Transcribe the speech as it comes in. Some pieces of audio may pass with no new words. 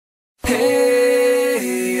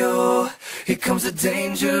here comes the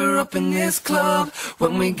danger up in this club.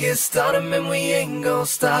 When we get started, man, we ain't gon'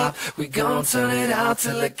 stop. We gon' turn it out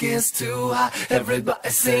till it gets too hot. Everybody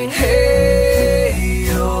sing, hey,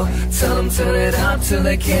 yo. Tell them turn it out till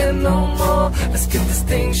they can't no more. Let's get this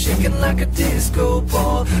thing shaking like a disco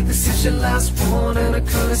ball. This is your last one and a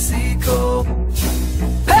courtesy call.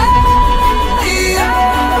 Hey, yo.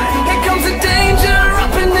 Here comes the danger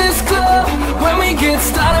up in this club. When we get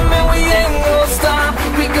started, man, we ain't gon' stop.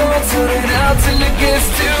 We gon' turn it out till it gets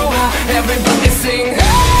too hot. Everybody sing,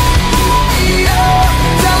 hey, yo.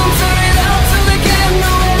 Tell them turn it out till they can't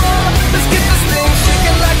no more. Let's get this thing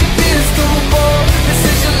shaking like a disco ball. This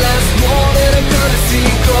is your last one and a courtesy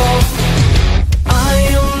call. I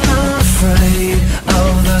am not afraid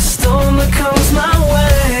of the storm that comes my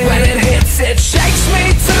way. When it hits, it shakes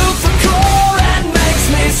me to the core and makes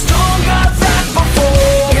me stronger than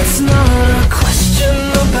before. It's not a question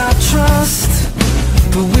about trust,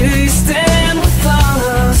 but will you stand with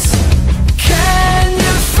us? Can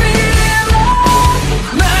you feel it?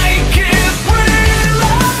 Make it real.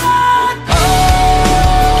 Oh,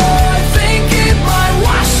 I think it might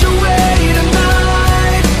wash away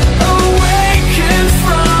tonight. Awaken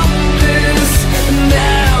from this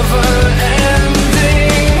never-ending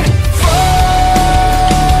fight.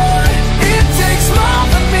 It takes more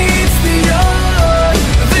than meets the eye.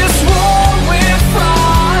 This war we're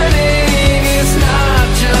fighting is not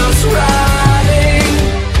just riding.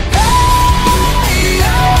 Hey,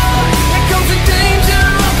 yo, here comes the danger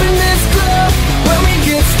up in this club. When we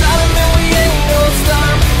get started, man, we ain't gon'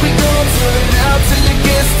 stop. We gon' turn it out till it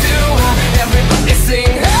gets too hot. Everybody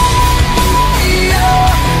sing, hey, yo.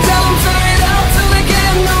 Tell them turn it out till they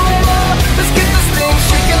get no more. Let's get this thing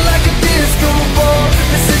shaking like a disco ball.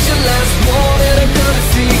 This is your last one and a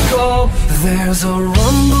courtesy call. There's a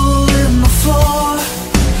rumble in the floor,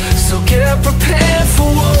 so get prepared for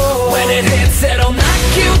war. When it hits, it'll knock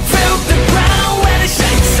you to the ground. When it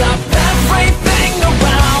shakes up everything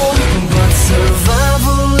around. But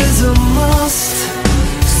survival is a must,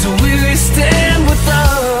 so will you stand with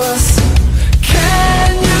us?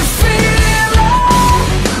 Can you feel it?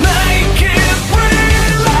 Make it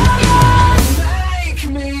real. Make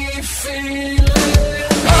me feel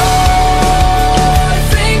it. Oh, I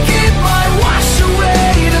think it might wash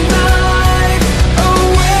away tonight.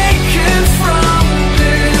 Awaken from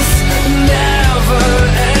this never-ending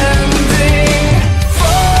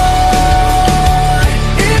fight.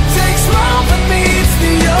 It takes more than meets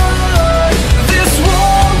the eye. This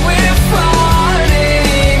war we're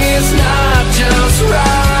fighting is not just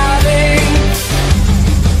riding.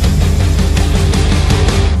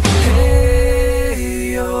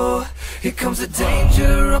 Hey, yo, here comes the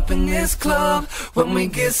danger up in this club. When we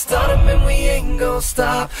get started, man, we ain't gon'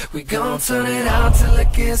 stop. We gon' turn it out till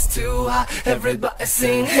it gets too hot. Everybody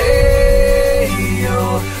sing, hey,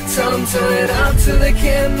 yo. Tell them turn it out till they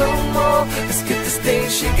can't no more. Let's get this thing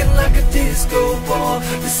shaking like a disco ball.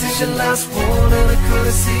 This is your last one and a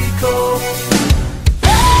courtesy call.